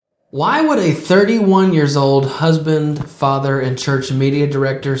Why would a 31 years old husband, father, and church media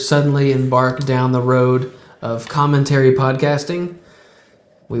director suddenly embark down the road of commentary podcasting?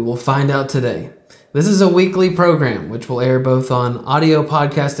 We will find out today. This is a weekly program which will air both on audio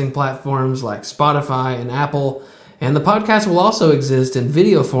podcasting platforms like Spotify and Apple, and the podcast will also exist in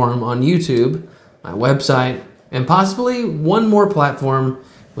video form on YouTube, my website, and possibly one more platform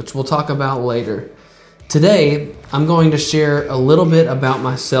which we'll talk about later. Today, I'm going to share a little bit about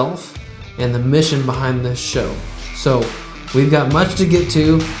myself and the mission behind this show. So, we've got much to get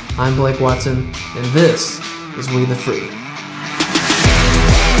to. I'm Blake Watson, and this is We the Free.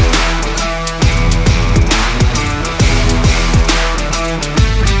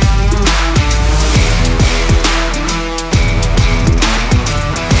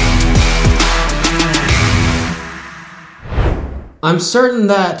 I'm certain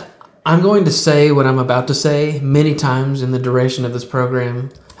that I'm going to say what I'm about to say many times in the duration of this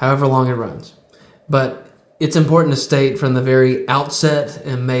program, however long it runs. But it's important to state from the very outset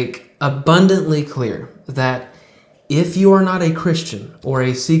and make abundantly clear that if you are not a Christian or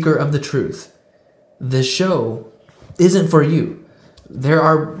a seeker of the truth, this show isn't for you. There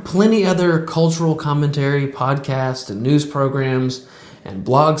are plenty other cultural commentary podcasts and news programs and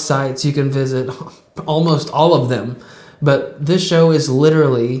blog sites you can visit, almost all of them. But this show is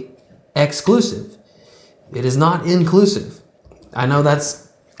literally exclusive. It is not inclusive. I know that's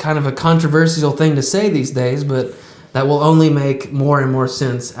kind of a controversial thing to say these days, but that will only make more and more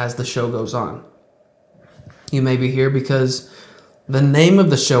sense as the show goes on. You may be here because the name of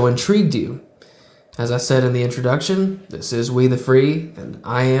the show intrigued you. As I said in the introduction, this is We the Free, and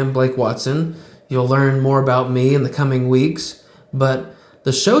I am Blake Watson. You'll learn more about me in the coming weeks, but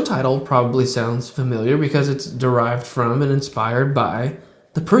the show title probably sounds familiar because it's derived from and inspired by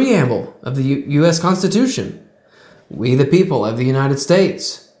the preamble of the U.S. Constitution. We the people of the United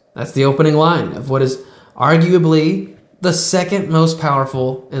States. That's the opening line of what is arguably the second most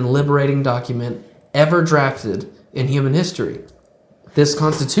powerful and liberating document ever drafted in human history. This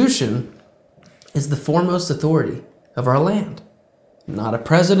Constitution is the foremost authority of our land. Not a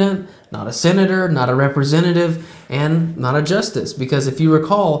president, not a senator, not a representative, and not a justice. Because if you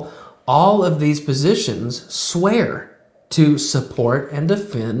recall, all of these positions swear to support and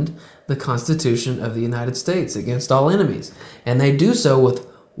defend the Constitution of the United States against all enemies. And they do so with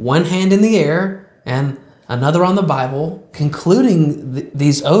one hand in the air and another on the Bible, concluding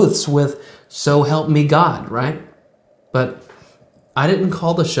these oaths with, "So help me God," right? But I didn't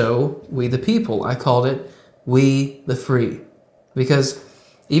call the show We the People. I called it We the Free. Because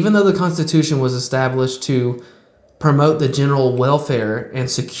even though the Constitution was established to promote the general welfare and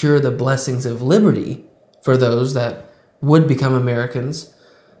secure the blessings of liberty for those that would become Americans,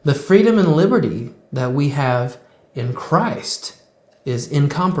 the freedom and liberty that we have in Christ is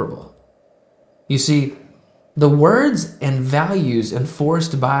incomparable. You see, the words and values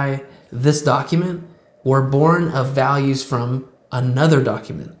enforced by this document were born of values from another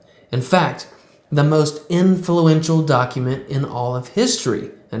document. In fact, the most influential document in all of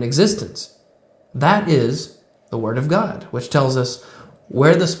history and existence. That is the Word of God, which tells us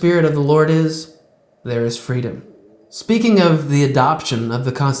where the Spirit of the Lord is, there is freedom. Speaking of the adoption of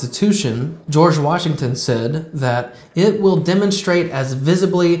the Constitution, George Washington said that it will demonstrate as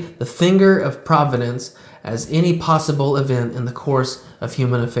visibly the finger of providence as any possible event in the course of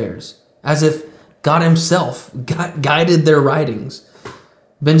human affairs, as if God himself guided their writings.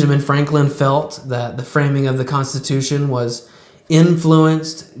 Benjamin Franklin felt that the framing of the Constitution was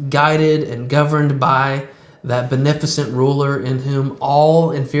influenced, guided, and governed by that beneficent ruler in whom all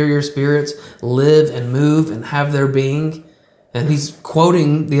inferior spirits live and move and have their being. And he's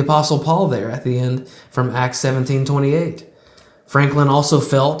quoting the Apostle Paul there at the end from Acts 17:28. Franklin also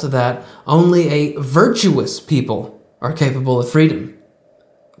felt that only a virtuous people are capable of freedom.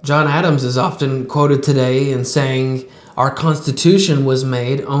 John Adams is often quoted today in saying, "Our Constitution was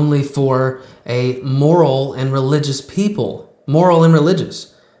made only for a moral and religious people." Moral and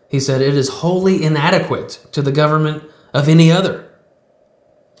religious. He said, "It is wholly inadequate to the government of any other."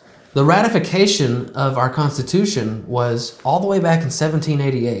 The ratification of our Constitution was all the way back in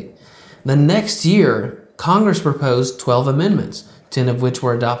 1788. The next year, Congress proposed 12 amendments, 10 of which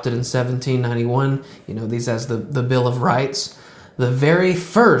were adopted in 1791. You know these as the Bill of Rights. The very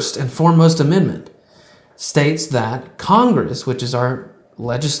first and foremost amendment states that Congress, which is our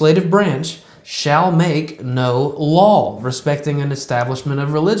legislative branch, shall make no law respecting an establishment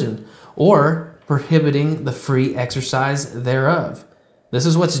of religion or prohibiting the free exercise thereof. This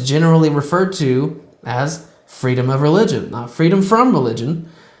is what's generally referred to as freedom of religion, not freedom from religion.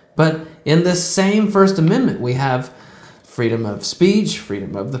 But in this same First Amendment, we have freedom of speech,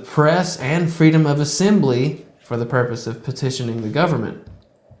 freedom of the press, and freedom of assembly for the purpose of petitioning the government.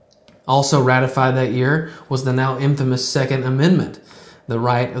 Also ratified that year was the now infamous Second Amendment, the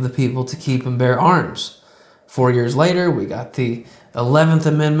right of the people to keep and bear arms. 4 years later, we got the 11th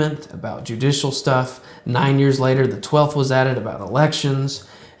Amendment about judicial stuff. 9 years later, the 12th was added about elections.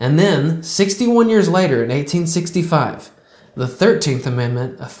 And then, 61 years later, in 1865, the 13th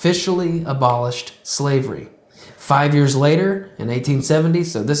Amendment officially abolished slavery. 5 years later, in 1870,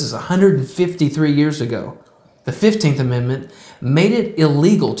 so this is 153 years ago, the 15th Amendment made it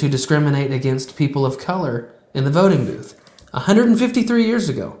illegal to discriminate against people of color in the voting booth. 153 years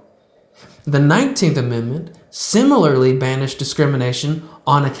ago. The 19th Amendment similarly banished discrimination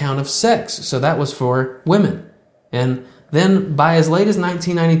on account of sex, so that was for women. And then by as late as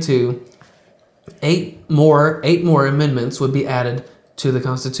 1992, eight more amendments would be added to the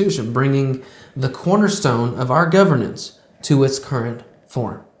Constitution, bringing the cornerstone of our governance to its current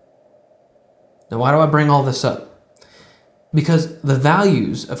form. Now, why do I bring all this up? Because the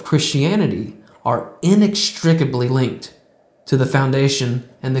values of Christianity are inextricably linked to the foundation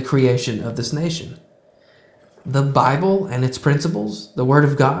and the creation of this nation. The Bible and its principles, the Word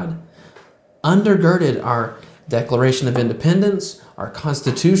of God, undergirded our Declaration of Independence, our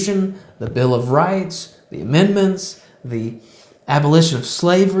Constitution, the Bill of Rights, the amendments, the abolition of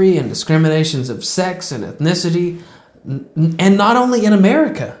slavery and discriminations of sex and ethnicity, and not only in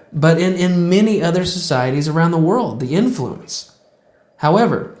America, but in many other societies around the world, the influence.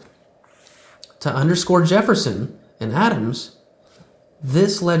 However, to underscore Jefferson and Adams,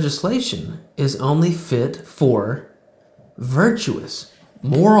 this legislation is only fit for virtuous,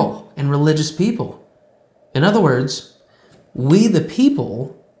 moral, and religious people. In other words, we the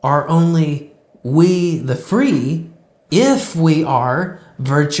people are only we the free if we are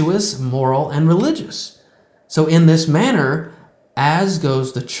virtuous, moral, and religious. So in this manner, as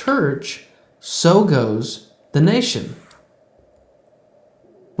goes the church, so goes the nation.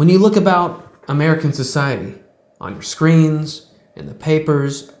 When you look about American society on your screens, in the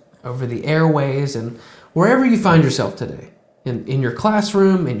papers, over the airways, and wherever you find yourself today, in your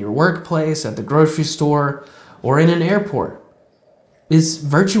classroom, in your workplace, at the grocery store, or in an airport, is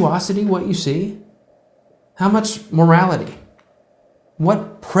virtuosity what you see? How much morality?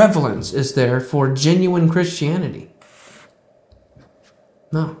 What prevalence is there for genuine Christianity?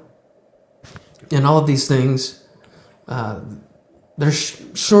 No. And all of these things, they're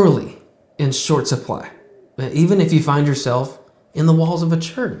surely in short supply. Even if you find yourself in the walls of a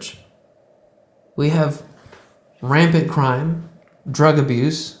church. We have rampant crime, drug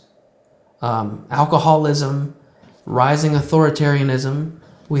abuse, alcoholism, rising authoritarianism.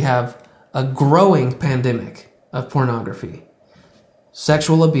 We have a growing pandemic of pornography,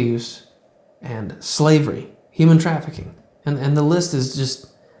 sexual abuse, and slavery, human trafficking. And the list is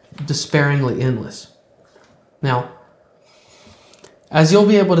just despairingly endless. Now, as you'll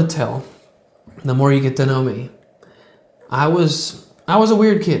be able to tell, the more you get to know me, I was a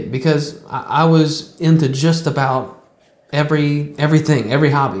weird kid because I was into just about everything, every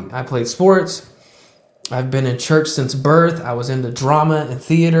hobby. I played sports. I've been in church since birth. I was into drama and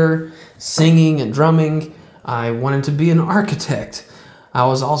theater, singing and drumming. I wanted to be an architect. I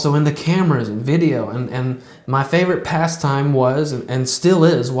was also into cameras and video, and my favorite pastime was, and still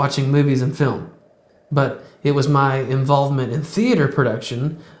is, watching movies and film. But it was my involvement in theater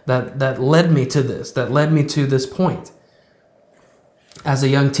production that led me to this, that led me to this point. As a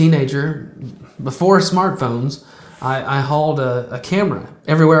young teenager, before smartphones, I hauled a camera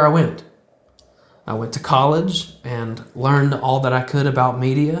everywhere I went. I went to college and learned all that I could about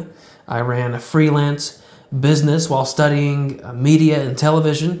media. I ran a freelance business while studying media and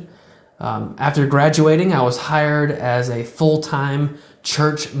television. After graduating, I was hired as a full-time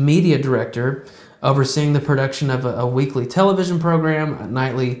church media director, overseeing the production of a weekly television program, a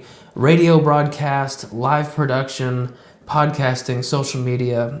nightly radio broadcast, live production, podcasting, social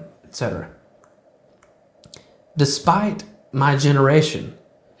media, etc. Despite my generation,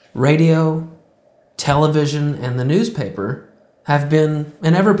 radio, television, and the newspaper have been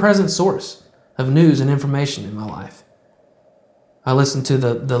an ever-present source of news and information in my life. I listened to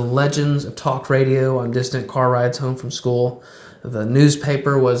the legends of talk radio on distant car rides home from school. The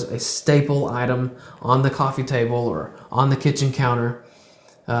newspaper was a staple item on the coffee table or on the kitchen counter.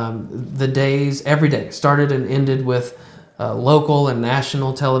 The days, every day, started and ended with local and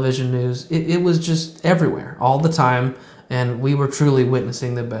national television news. It was just everywhere, all the time, and we were truly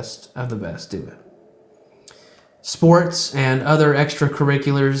witnessing the best of the best do it. Sports and other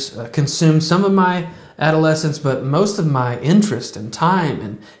extracurriculars consumed some of my adolescence, but most of my interest and time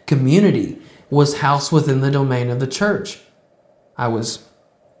and community was housed within the domain of the church. I was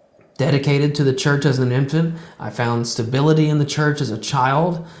dedicated to the church as an infant. I found stability in the church as a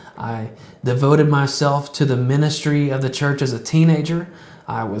child. I devoted myself to the ministry of the church as a teenager.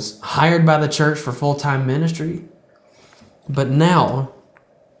 I was hired by the church for full-time ministry. But now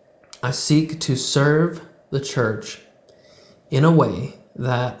I seek to serve the church in a way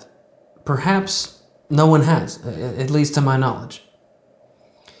that perhaps no one has, at least to my knowledge.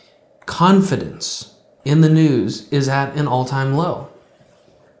 Confidence in the news is at an all-time low.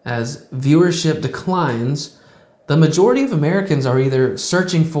 As viewership declines, the majority of Americans are either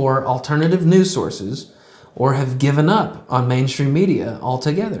searching for alternative news sources or have given up on mainstream media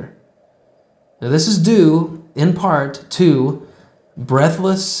altogether. Now, this is due, in part, to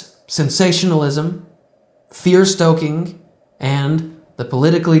breathless sensationalism, fear-stoking, and the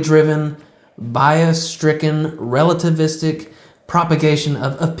politically driven, bias-stricken, relativistic propagation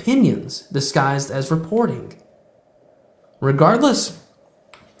of opinions disguised as reporting. Regardless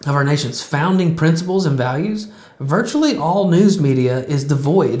of our nation's founding principles and values, virtually all news media is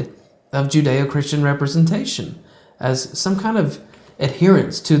devoid of Judeo-Christian representation as some kind of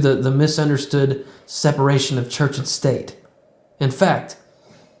adherence to the misunderstood separation of church and state. In fact,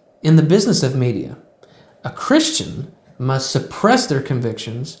 in the business of media, a Christian must suppress their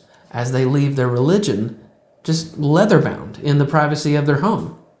convictions as they leave their religion just leather-bound in the privacy of their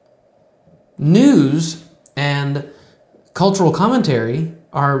home. News and cultural commentary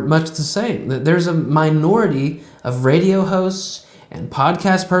are much the same. There's a minority of radio hosts and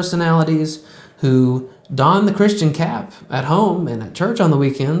podcast personalities who don the Christian cap at home and at church on the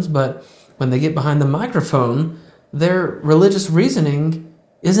weekends, but when they get behind the microphone, their religious reasoning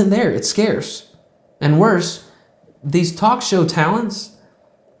isn't there. It's scarce. And worse, these talk show talents,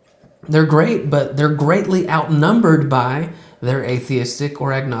 they're great, but they're greatly outnumbered by their atheistic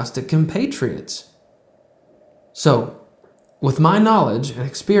or agnostic compatriots. So, with my knowledge and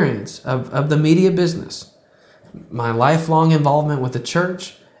experience of the media business, my lifelong involvement with the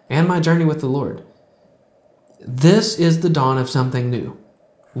church, and my journey with the Lord, this is the dawn of something new.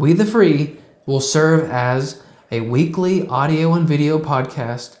 We the Free will serve as a weekly audio and video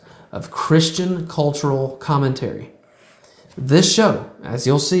podcast of Christian cultural commentary. This show, as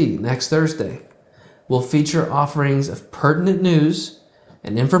you'll see next Thursday, will feature offerings of pertinent news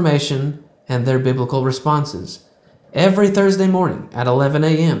and information and their biblical responses. Every Thursday morning at 11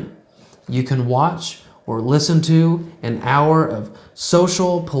 a.m., you can watch or listen to an hour of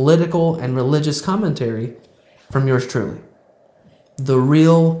social, political, and religious commentary from yours truly. The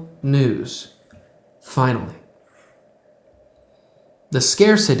real news, finally. The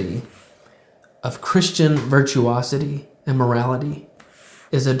scarcity of Christian virtuosity and morality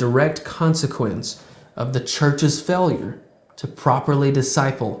is a direct consequence of the church's failure to properly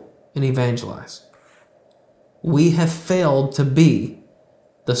disciple and evangelize. We have failed to be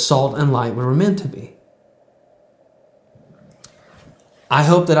the salt and light we were meant to be. I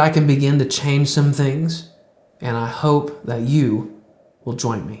hope that I can begin to change some things, and I hope that you will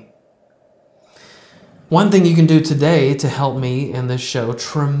join me. One thing you can do today to help me and this show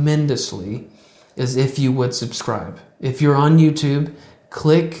tremendously is if you would subscribe. If you're on YouTube,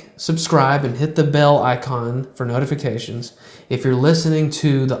 click subscribe and hit the bell icon for notifications. If you're listening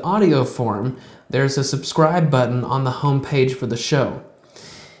to the audio form, there's a subscribe button on the home page for the show.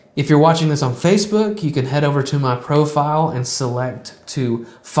 If you're watching this on Facebook, you can head over to my profile and select to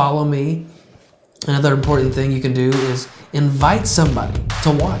follow me. Another important thing you can do is invite somebody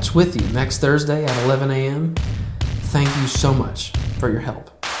to watch with you next Thursday at 11 a.m. Thank you so much for your help.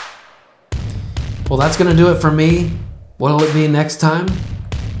 Well, that's going to do it for me. What'll it be next time?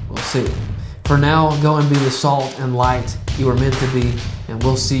 We'll see. For now, go and be the salt and light you were meant to be, and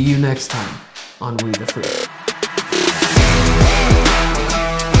we'll see you next time on We the Free.